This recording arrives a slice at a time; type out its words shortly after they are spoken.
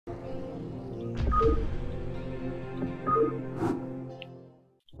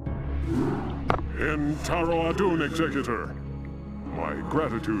In Taro Adun, Executor. My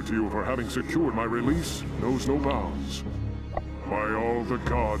gratitude to you for having secured my release knows no bounds. By all the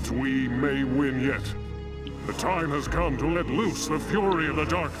gods, we may win yet. The time has come to let loose the fury of the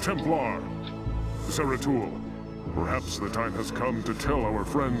Dark Templar. Zeratul, perhaps the time has come to tell our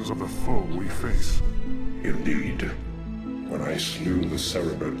friends of the foe we face. Indeed. When I slew the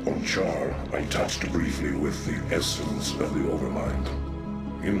Cerebrit on Char, I touched briefly with the essence of the Overmind.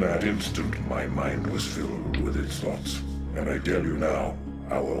 In that instant, my mind was filled with its thoughts. And I tell you now,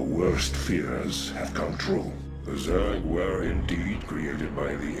 our worst fears have come true. The Zerg were indeed created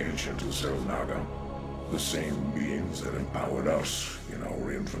by the ancient Selnaga, the same beings that empowered us in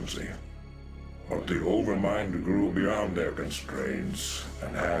our infancy. But the Overmind grew beyond their constraints,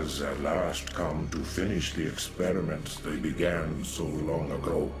 and has at last come to finish the experiments they began so long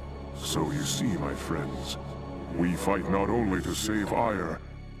ago. So you see, my friends, we fight not only to save Aiur,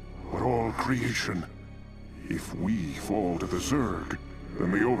 but all creation. If we fall to the Zerg,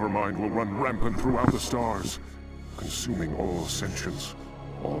 then the Overmind will run rampant throughout the stars, consuming all sentience,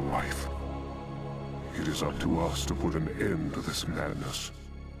 all life. It is up to us to put an end to this madness,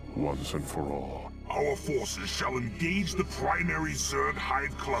 once and for all. Our forces shall engage the primary Zerg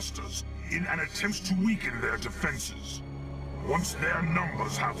hive clusters in an attempt to weaken their defenses. Once their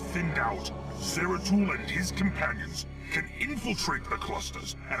numbers have thinned out, Zeratul and his companions can infiltrate the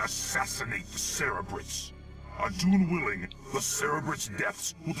clusters and assassinate the Cerebrits. Adun willing, the Cerebrits'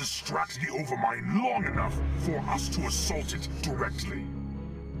 deaths will distract the Overmind long enough for us to assault it directly.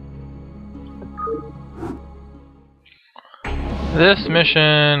 This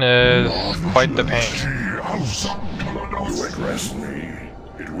mission is quite the pain. You address me.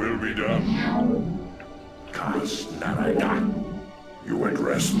 It will be done. You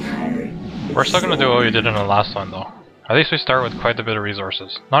address me. We're still gonna do what we did in the last one though. At least we start with quite a bit of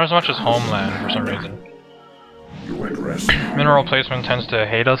resources. Not as much as Homeland for some reason. You address me. Mineral placement tends to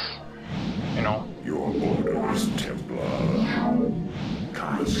hate us, you know. Your orders, Templar.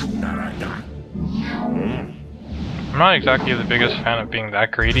 I'm not exactly the biggest fan of being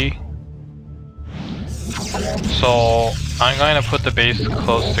that greedy. So I'm going to put the base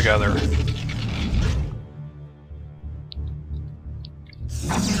close together.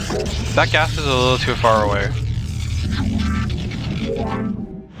 That gas is a little too far away.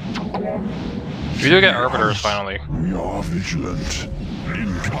 We do get Arbiters finally. We are vigilant.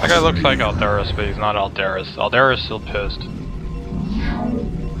 That guy looks like Aldaris, but he's not Aldaris. Aldaris is still pissed.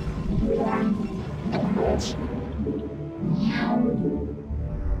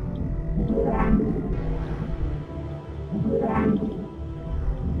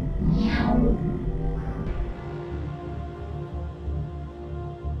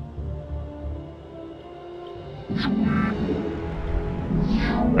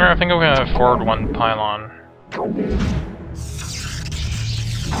 I think I'm gonna afford one pylon.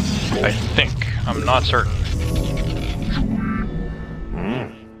 I think. I'm not certain.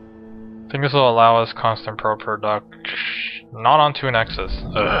 I think this will allow us constant pro product. Not onto an Nexus.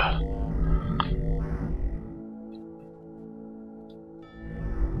 Ugh.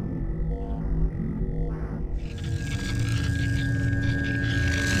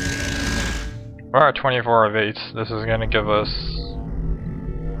 We're at 24 of 8. This is gonna give us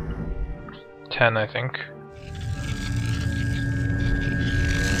 10, I think.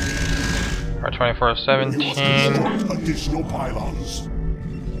 We're at 24 of 17. Additional pylons.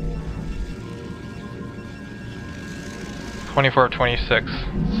 24 of 26.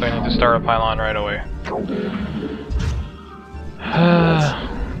 So I need to start a pylon right away.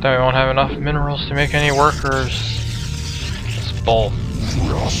 Then we won't have enough minerals to make any workers. It's bull.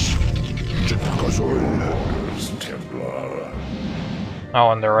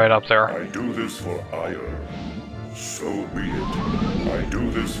 Oh, and they're right up there. I do this for Aiur. So be it. I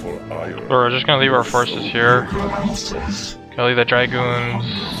do this for Aiur. We're just gonna leave our forces here. Gonna leave the Dragoons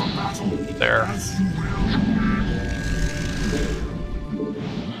there.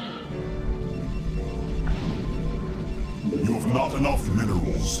 You have not enough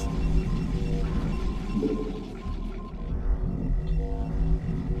minerals.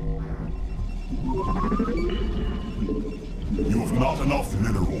 You have not enough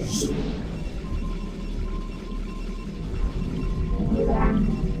minerals.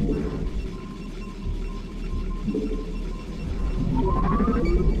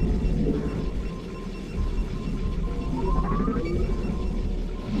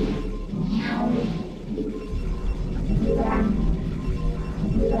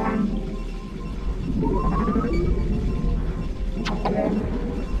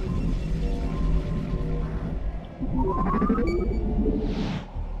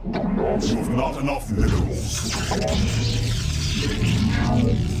 not enough minerals.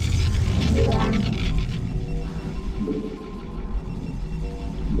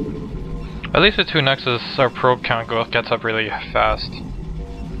 At least the 2 Nexus, our probe count gets up really fast.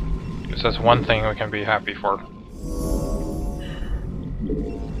 Because that's one thing we can be happy for.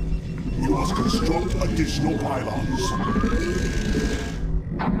 You must construct additional pylons.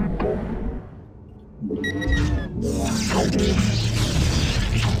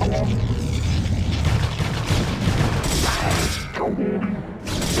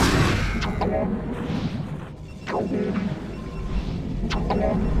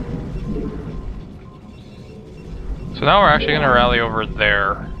 So now we're actually going to rally over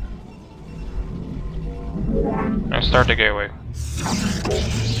there. And start the gateway.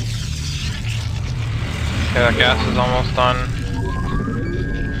 Okay, that gas is almost done.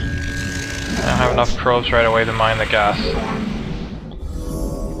 I don't have enough probes right away to mine the gas.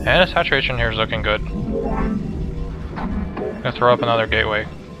 And the saturation here is looking good. Gonna throw up another gateway.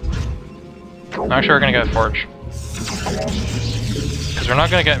 Actually, we're gonna get a forge. Because we're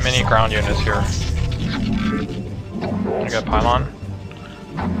not gonna get many ground units here. Gonna get a pylon.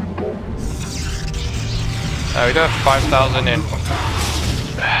 We do have 5,000 in.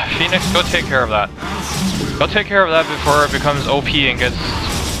 Phoenix, go take care of that. Go take care of that before it becomes OP and gets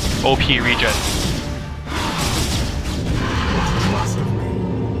OP regen.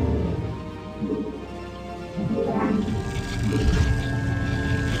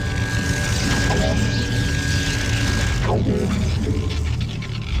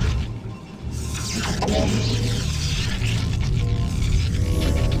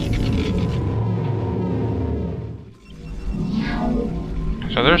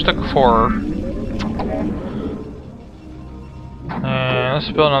 So there's the core. And let's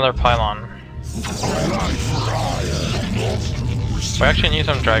build another pylon. We actually need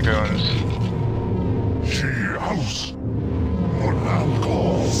some dragoons. House. What man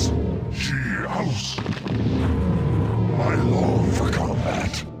calls? House. I long for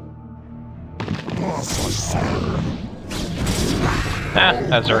combat.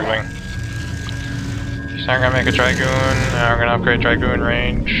 That's Zergling. So I'm gonna make a dragoon, and we're gonna upgrade dragoon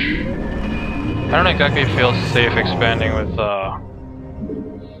range. I don't exactly feel safe expanding with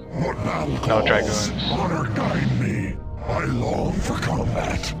no dragoons. Honor guide me. I long for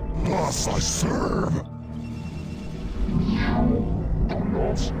combat. Thus I serve.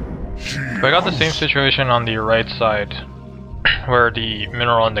 But I got the same situation on the right side, where the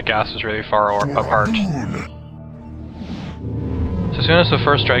mineral and the gas is really far apart. So as soon as the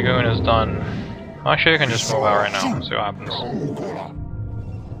first dragoon is done, actually I can just move out right now and see what happens.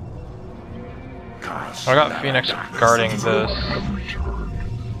 I got Phoenix guarding this.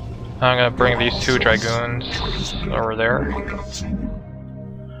 I'm gonna bring these 2 dragoons over there.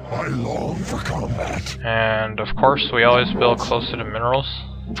 I long for combat. And of course we always build close to the minerals.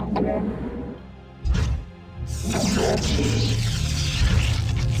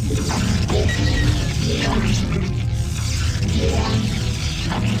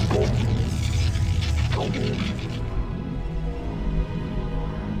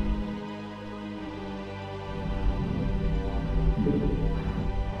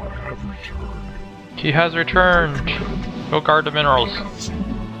 He has returned. Go guard the minerals.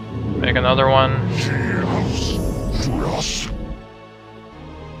 Make another one.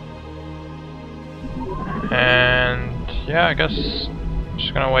 And yeah, I guess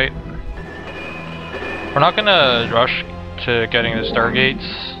just gonna wait. We're not gonna rush to getting the stargates.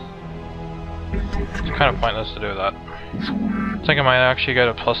 It's kind of pointless to do that. I think I might actually get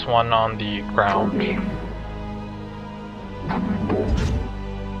a +1 on the ground.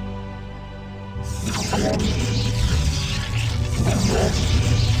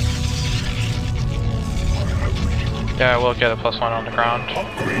 Yeah, I will get a +1 on the ground.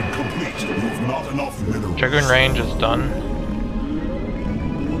 Upgrade complete. You've not enough minerals. Dragoon range is done.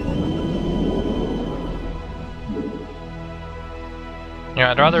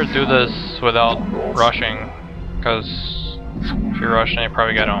 Yeah, I'd rather do this without rushing, because if you rush then you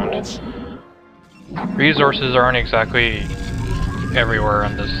probably get owned. Resources aren't exactly everywhere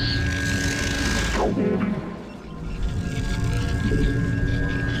in this.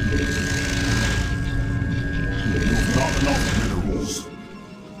 Not enough minerals.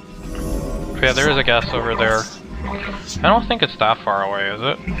 Yeah, there is a gas over there. I don't think it's that far away, is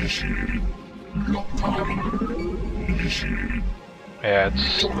it? Yeah,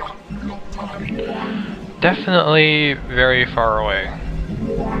 it's definitely very far away.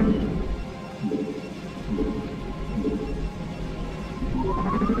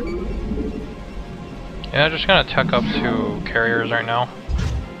 Yeah, just gonna tech up 2 carriers right now.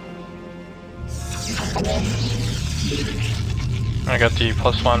 I got the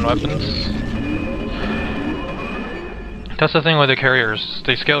 +1 weapons. That's the thing with the carriers.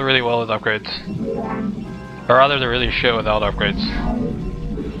 They scale really well with upgrades. Or rather, they're really shit without upgrades.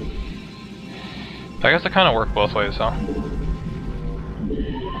 I guess they kind of work both ways, though.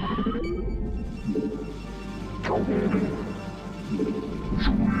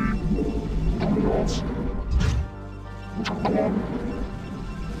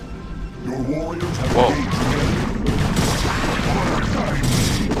 Whoa.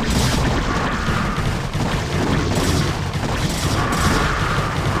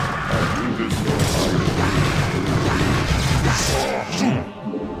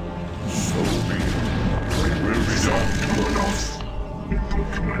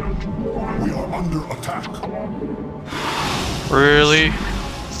 We are under attack. Really?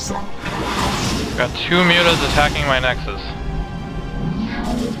 Got 2 mutas attacking my nexus.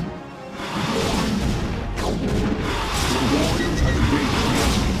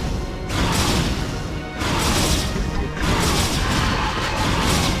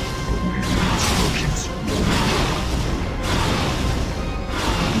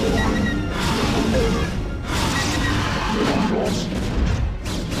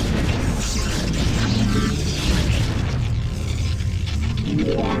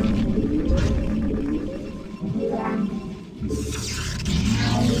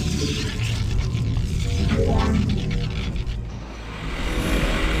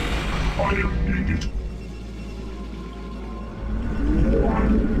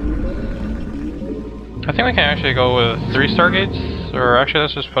 I think we can actually go with 3 Stargates, or actually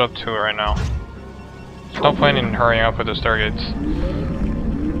let's just put up 2 right now. There's no point in hurrying up with the Stargates.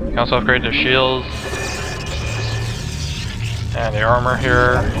 You can also upgrade the shields and the armor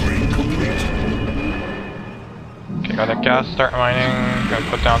here. Okay, got a gas start mining. Gonna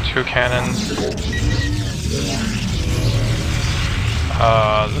put down 2 cannons.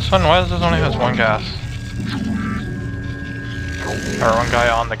 This one, why does this only has 1 gas? Or 1 guy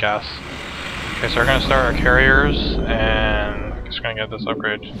on the gas. Okay, so we're gonna start our carriers, and we're just gonna get this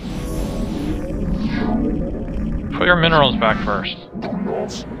upgrade. Put your minerals back first. No,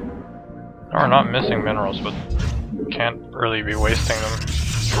 we're not missing minerals, but can't really be wasting them.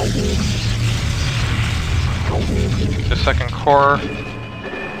 The second core.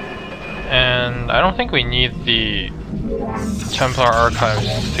 And I don't think we need the Templar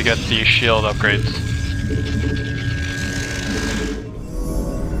Archives to get the shield upgrades.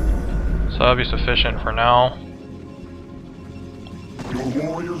 So that'll be sufficient for now. Your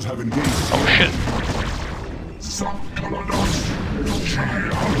warriors have engaged. Oh shit.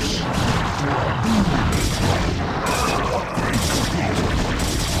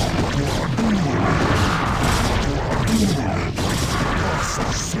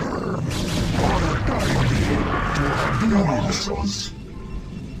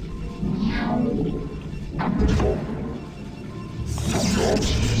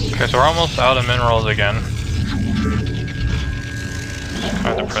 Okay, so we're almost out of minerals again. It's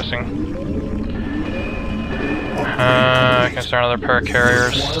kind of depressing. I can start another pair of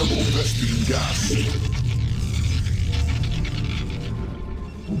carriers.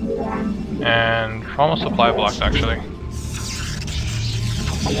 And we're almost supply blocked actually.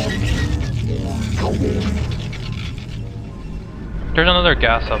 There's another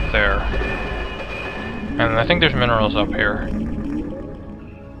gas up there. And I think there's minerals up here.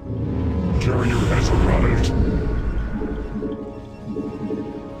 Carrier has arrived.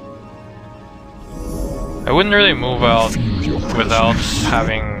 I wouldn't really move out without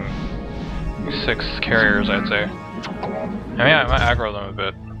having 6 carriers, I'd say. I mean, I might aggro them a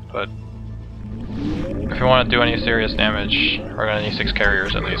bit, but if we want to do any serious damage, we're gonna need 6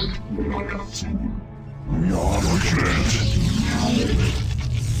 carriers at least.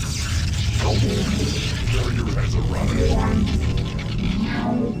 Carrier has arrived.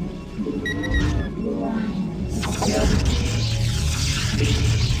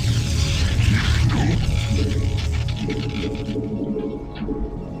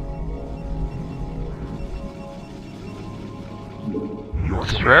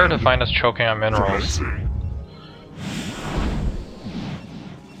 It's rare to find us choking on minerals.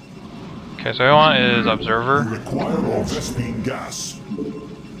 Okay, so what I want is Observer.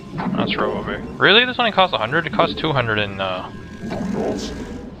 That's Robo-Bay. Really? This only costs 100? It costs 200 in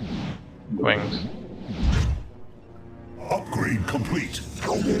wings. Upgrade complete.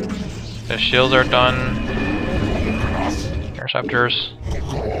 The shields are done. Interceptors.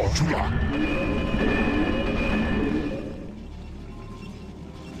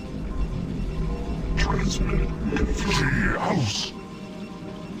 Transmit.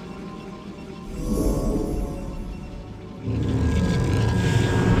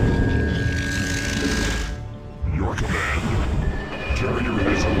 Carrier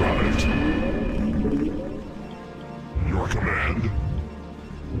has arrived. Your command?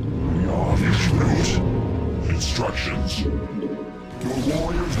 Your route. Instructions. Your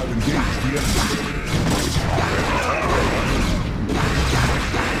warriors have engaged the enemy.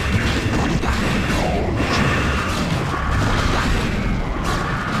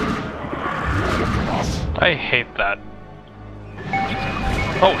 I hate that.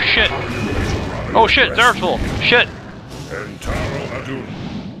 Oh shit! Oh shit, Zerful! Shit! Entaro Adun.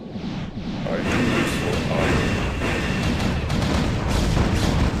 I do this for honor.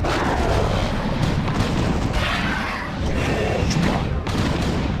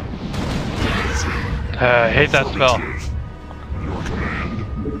 I hate that spell. Your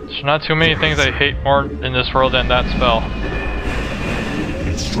command? There's not too many things I hate more in this world than that spell.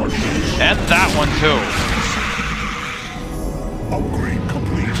 Instructions. And that one too. Upgrade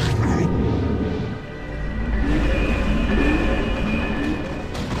complete.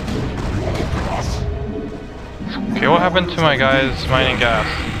 Okay, what happened to my guys mining gas?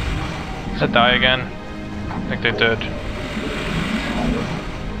 Did they die again? I think they did.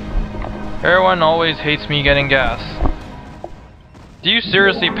 Everyone always hates me getting gas. Do you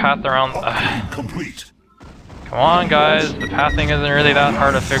seriously path around? Complete. Come on guys, the pathing isn't really that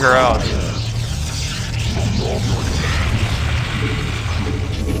hard to figure out.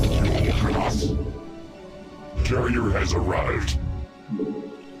 Carrier has arrived.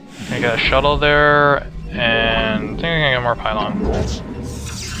 I got a shuttle there, and I think I'm gonna get more pylon.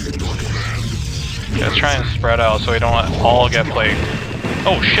 Yeah, let's try and spread out so we don't all get plagued.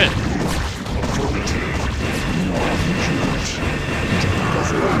 Oh shit!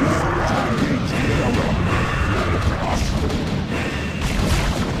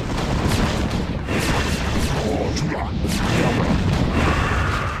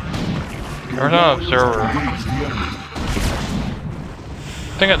 There's no observer. I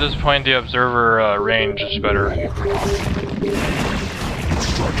think at this point the observer range is better.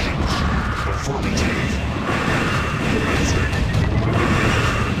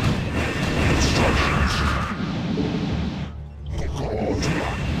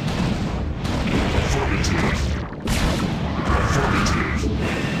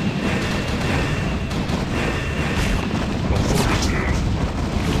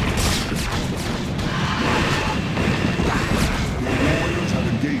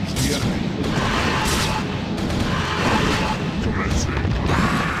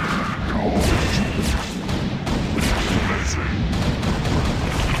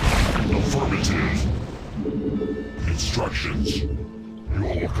 Instructions.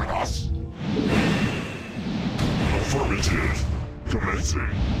 Your class. Affirmative. Commencing.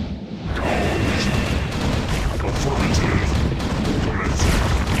 Gauge. Affirmative. Commencing.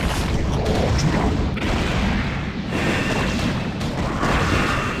 Gauge.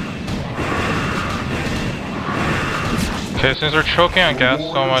 Okay, since we're choking on gas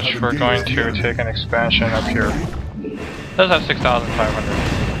so much, we're going to take an expansion up here. It does have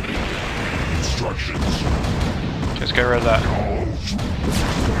 6,500. Instructions. Just get rid of that.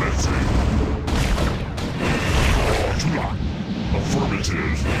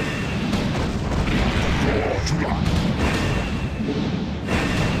 Affirmative.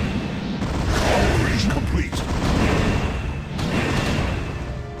 Coverage complete.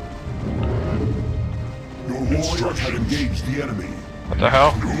 Your warriors have engaged the enemy. What the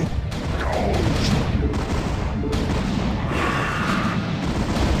hell?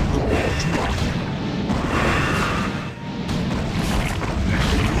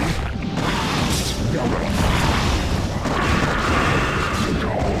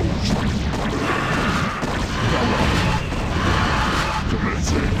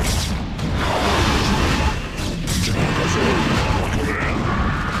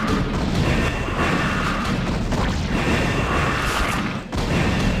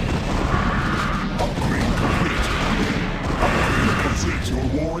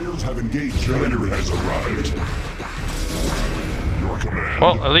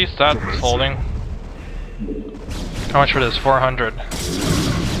 Well, at least that's holding. How much for this? 400.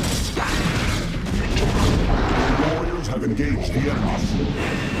 Warriors have engaged the enemy.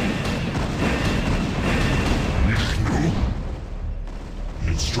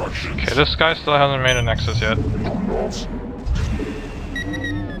 Instructions. Okay, this guy still hasn't made a nexus yet.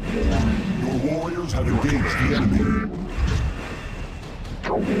 Your warriors have engaged the enemy.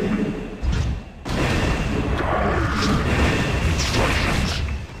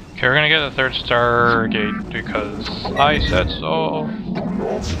 Okay, we're gonna get a third star gate because I said so.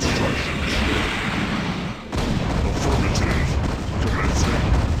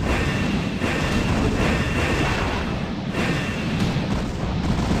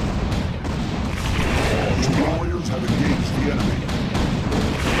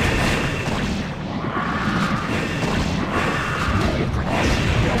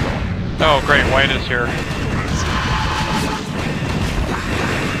 great, White is here.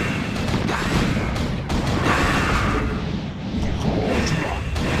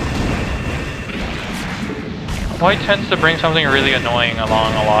 White tends to bring something really annoying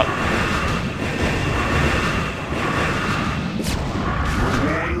along a lot.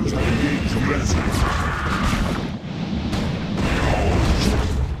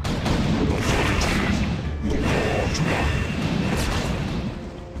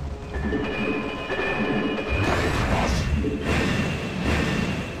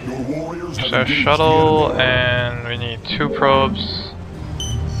 So shuttle, and we need 2 probes.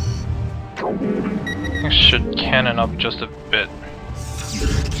 I think should cannon up just a bit.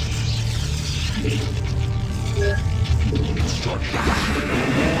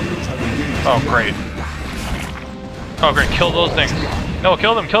 Oh great. Oh great, kill those things. No,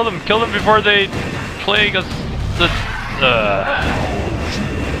 kill them before they plague us.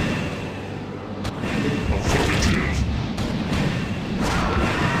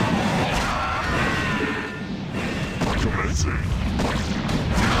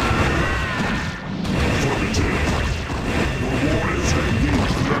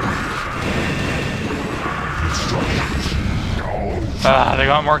 Ah, they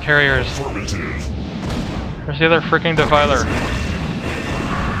got more carriers. Where's the other freaking defiler?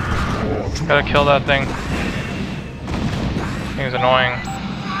 Gotta kill that thing. Thing's annoying.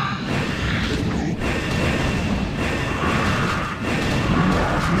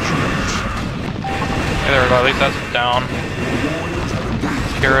 Okay, there we go, at least that's down.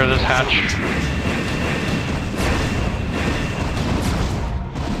 Let's get rid of this hatch.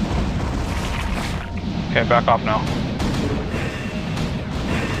 Okay, back off now.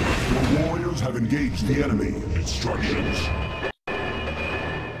 Your warriors have engaged the enemy. Instructions.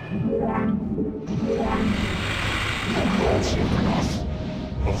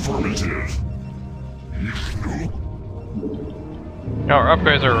 Affirmative. Our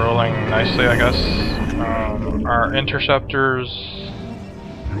upgrades are rolling nicely, I guess. Our interceptors.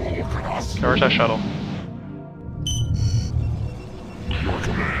 Where's that shuttle?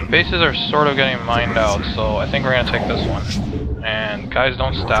 Bases are sort of getting mined out, so I think we're gonna take this one. And guys,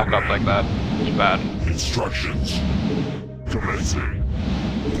 don't stack up like that. It's bad. Instructions. Commencing.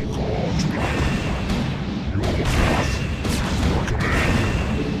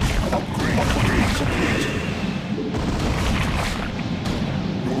 Upgrade complete.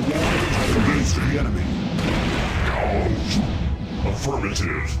 Your warriors have engaged the enemy.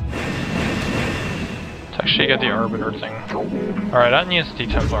 Affirmative. Let's actually get the Arbiter thing. Alright, that needs the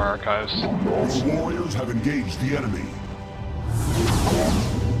Templar Archives. Your warriors have engaged the enemy.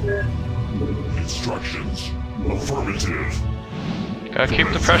 Instructions. Affirmative. Gotta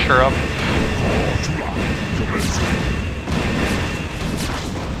keep the pressure up.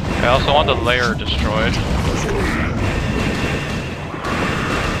 I also want the layer destroyed.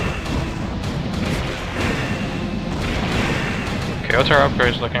 Okay, what's our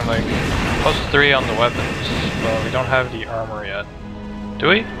upgrades looking like? +3 on the weapons, but we don't have the armor yet. Do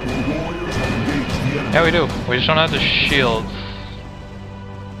we? Yeah, we do. We just don't have the shields.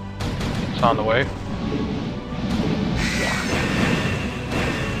 It's on the way.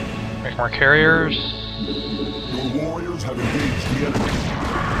 Make more carriers. Your warriors have engaged the enemy.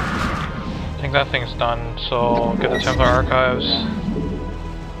 I think that thing's done, so get the Templar Archives.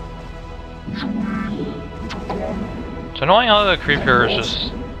 It's annoying how the creeper is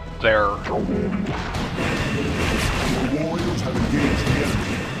just there. Your warriors have engaged the enemy.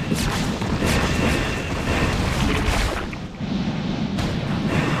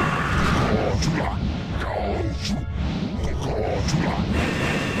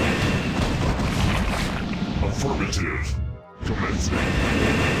 Affirmative. Commencing.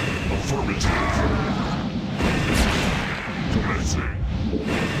 Affirmative. Commencing.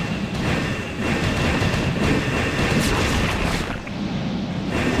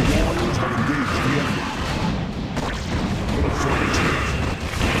 Your warriors have engaged the enemy. Affirmative.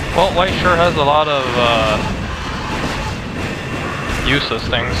 Well, White sure has a lot of useless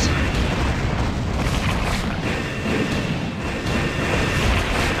things.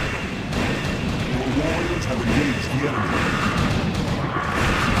 Your warriors have engaged the enemy.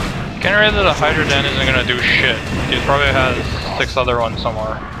 Getting rid of the Hydra Den isn't gonna do shit. He probably has 6 other ones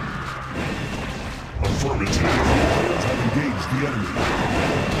somewhere. Affirmative. Your warriors have engaged the enemy.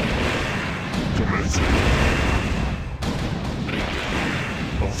 Commencing.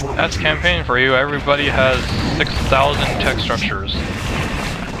 Affirmative. That's campaign for you. Everybody has 6,000 tech structures.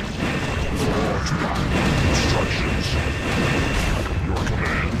 Instructions. Your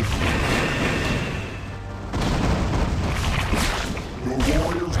command. Your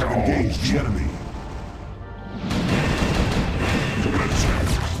warriors have engaged the enemy.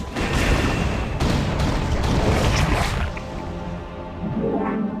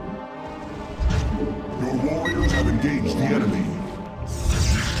 Your warriors have engaged the enemy.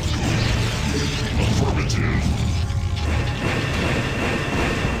 Affirmative.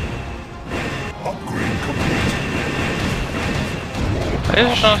 Upgrade complete. These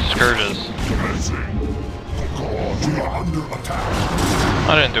are just scourges. We are under attack.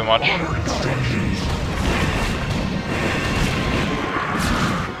 I didn't do much. Instructions.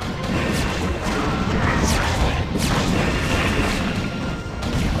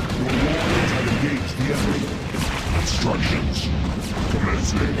 Your warriors have engaged the enemy. Instructions.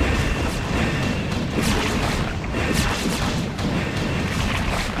 Commencing.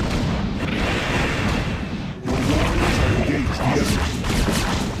 Your warriors have engaged the enemy.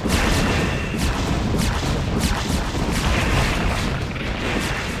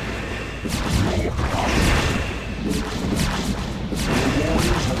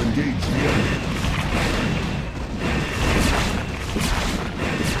 Engage the enemy.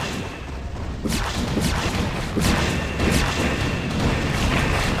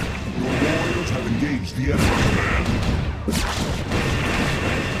 Your warriors have engaged the enemy.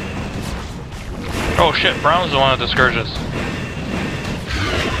 Oh shit, Brown's the one with the scourges.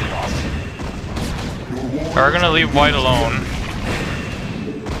 We're gonna leave White alone.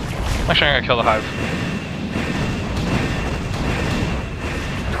 Actually, I'm gonna kill the Hive.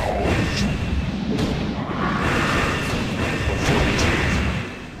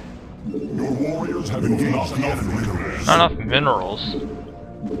 Your warriors have engaged the enemy. Not enough minerals.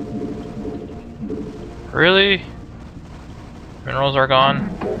 Really? Minerals are gone?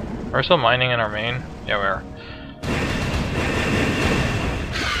 We're still mining in our main? Yeah, we are.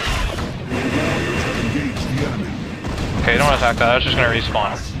 Your warriors have engaged the enemy. Okay, don't attack that, that's just gonna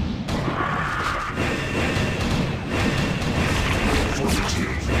respawn.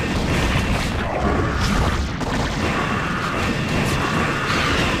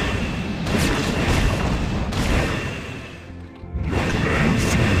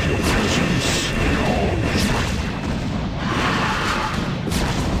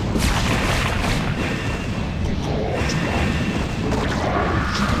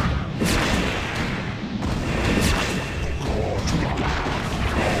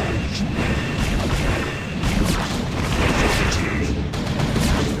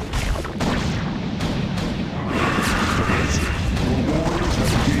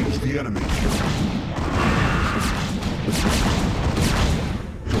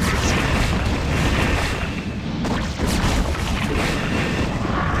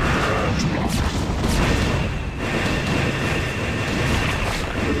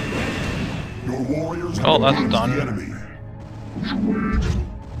 Oh, that's done.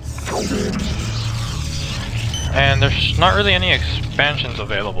 And there's not really any expansions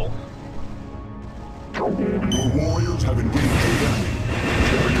available.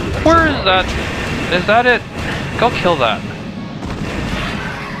 Where is that? Is that it? Go kill that.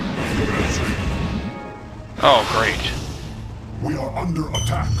 Oh, great. We are under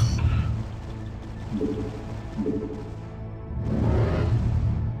attack.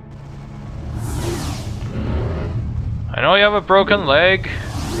 I know you have a broken leg.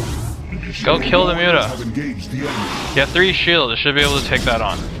 Go kill the Muta. You have 3 shields, it should be able to take that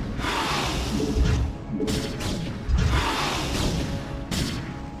on.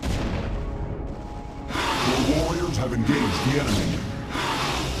 Your warriors have engaged the enemy.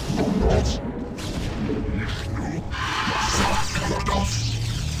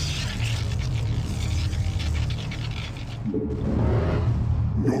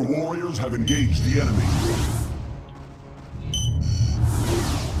 Your warriors have engaged the enemy.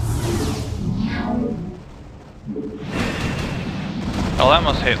 Oh, that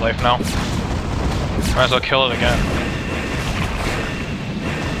must hate life now. Might as well kill it again.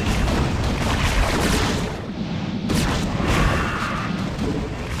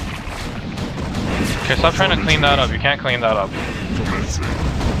 Okay, stop trying to clean that up. You can't clean that up.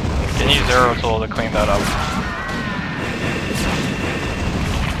 You need Zero Tool to clean that up.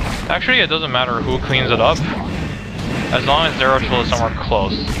 Actually, it doesn't matter who cleans it up, as long as Zero Tool is somewhere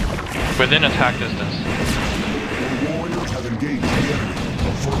close, within attack distance.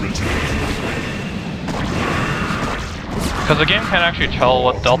 Because the game can't actually tell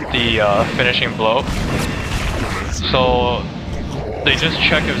what dealt the finishing blow, so they just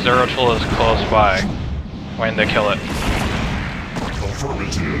check if Zero Tool is close by when they kill it.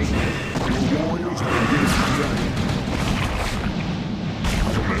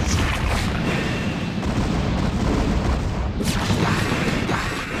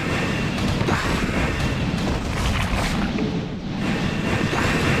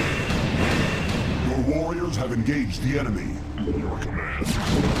 have engaged the enemy. Your command.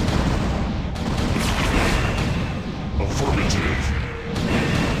 Affirmative.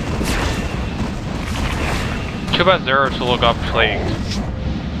 Too bad Zeratul got plagued.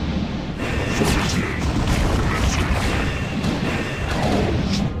 Affirmative.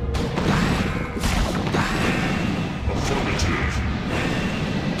 Affirmative.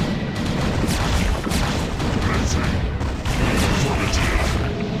 Commencing. Affirmative.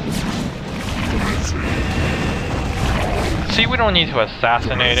 Commencing. See, we don't need to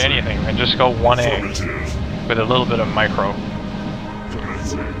assassinate anything. We can just go 1A with a little bit of micro.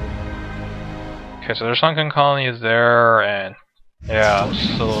 Okay, so their sunken colony is there, and yeah,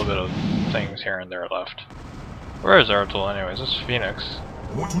 just a little bit of things here and there left. Where is Zeratul anyways? This is Phoenix.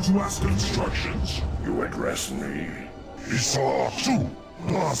 What would you ask? Instructions? You address me. Isaac,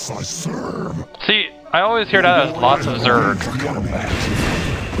 thus I serve. See, I always hear that as lots of Zerg.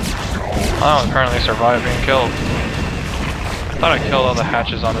 Oh, apparently survived being killed. I thought I killed all the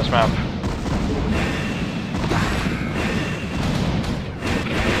hatches on this map.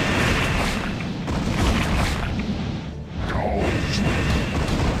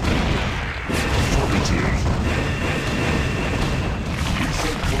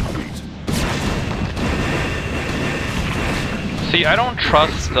 See, I don't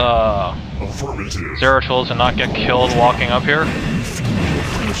trust Zeratul to not get killed walking up here.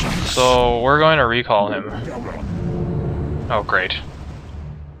 So we're going to recall him. Oh great.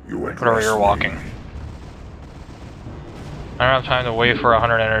 Whatever you're walking. I don't have time to wait for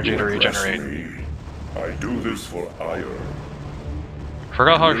 100 energy to regenerate. I do this for ire.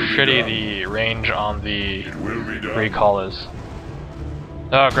 Forgot how shitty the range on the recall is.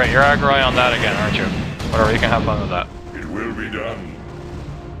 Oh great, you're aggro on that again, aren't you? Whatever, you can have fun with that. It will be done.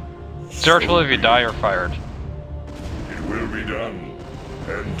 Zeratul, if you die, you're fired. It will be done.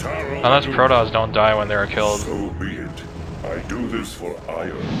 And Taro Unless Protoss don't die when they're killed. So be it. I do this for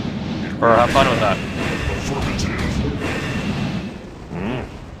ire. Or have fun with that. Affirmative.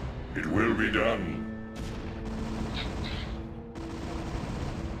 It will be done.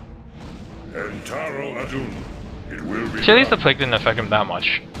 And Taro Adun. It will be See, at least the done. plague didn't affect him that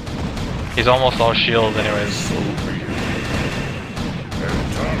much. He's almost all shield anyways. So be it.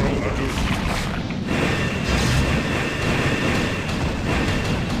 And Taro Adun.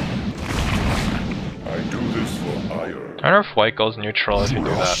 I do this for ire. I wonder if white goes neutral if you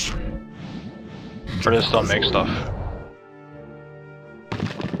do that. Or just don't make stuff.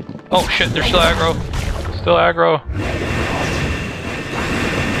 Oh shit, they're still aggro. Still aggro.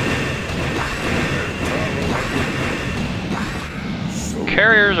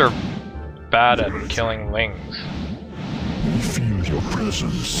 Carriers are bad at killing wings. Feel your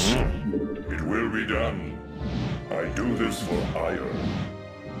presence. It will be done. I do this for ire.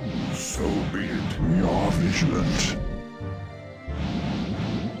 So be it. We are vigilant.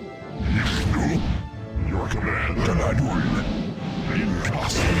 Your command, Galadwin.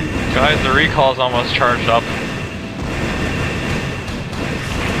 Guys, the recall's almost charged up.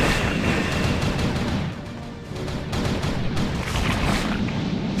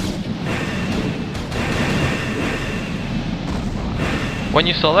 When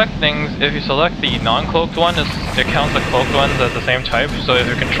you select things, if you select the non-cloaked one, it counts the cloaked ones as the same type. So if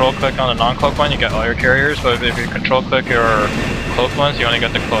you control click on the non-cloaked one, you get all your carriers, but if you control click your cloaked ones, you only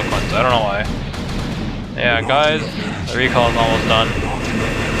get the cloaked ones. I don't know why. Yeah, guys, the recall is almost done.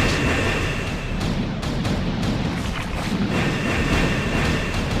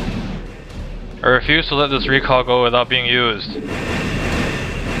 I refuse to let this recall go without being used.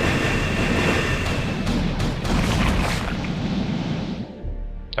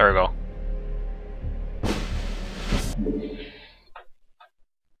 There we go.